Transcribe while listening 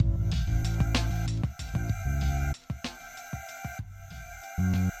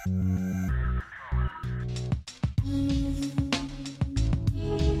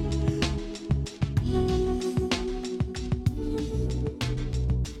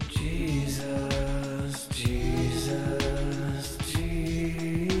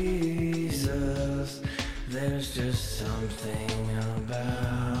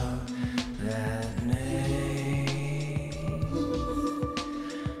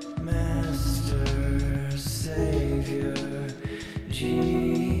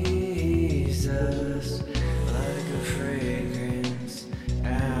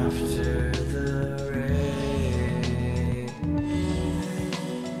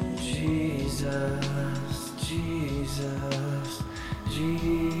Jesus, Jesus,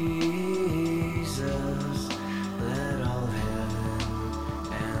 let all heaven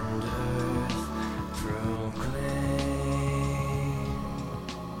and earth proclaim.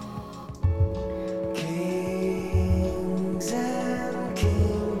 Kings and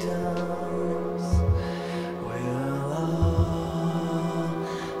kingdoms will all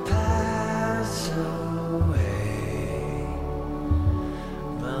pass away,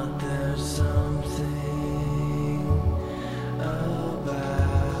 but there's something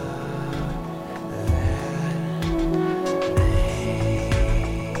about that name.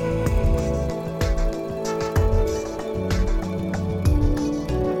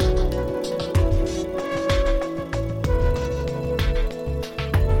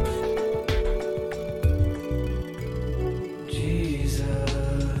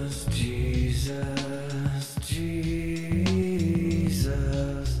 Jesus, Jesus, Jesus,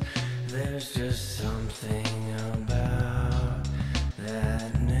 there's just something about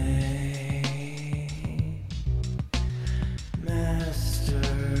that name.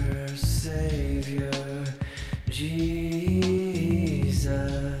 Master, Savior, Jesus,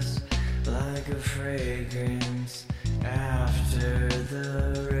 like a fragrance after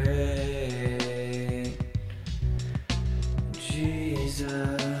the rain.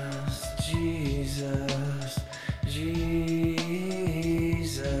 Jesus, Jesus, Jesus,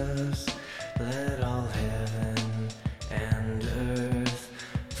 let all heaven and earth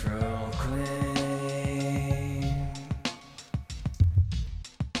proclaim.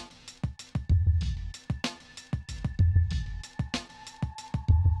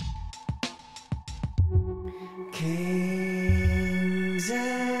 Kings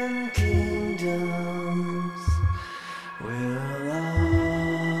and kingdoms will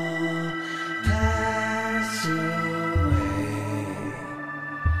all pass away,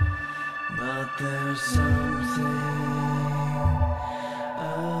 but there's something